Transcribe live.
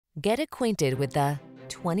Get acquainted with the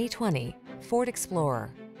 2020 Ford Explorer.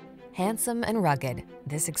 Handsome and rugged,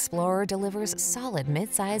 this Explorer delivers solid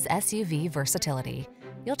midsize SUV versatility.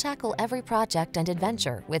 You'll tackle every project and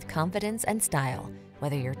adventure with confidence and style,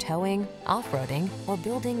 whether you're towing, off-roading, or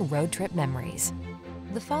building road trip memories.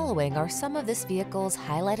 The following are some of this vehicle's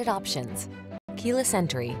highlighted options: keyless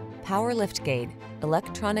entry, power liftgate,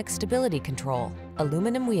 electronic stability control,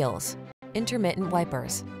 aluminum wheels, intermittent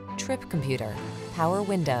wipers, trip computer, power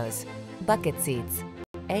windows, bucket seats,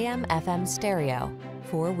 AM/FM stereo,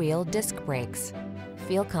 four-wheel disc brakes.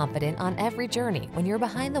 Feel confident on every journey when you're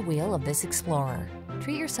behind the wheel of this Explorer.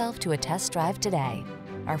 Treat yourself to a test drive today.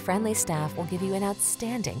 Our friendly staff will give you an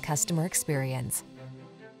outstanding customer experience.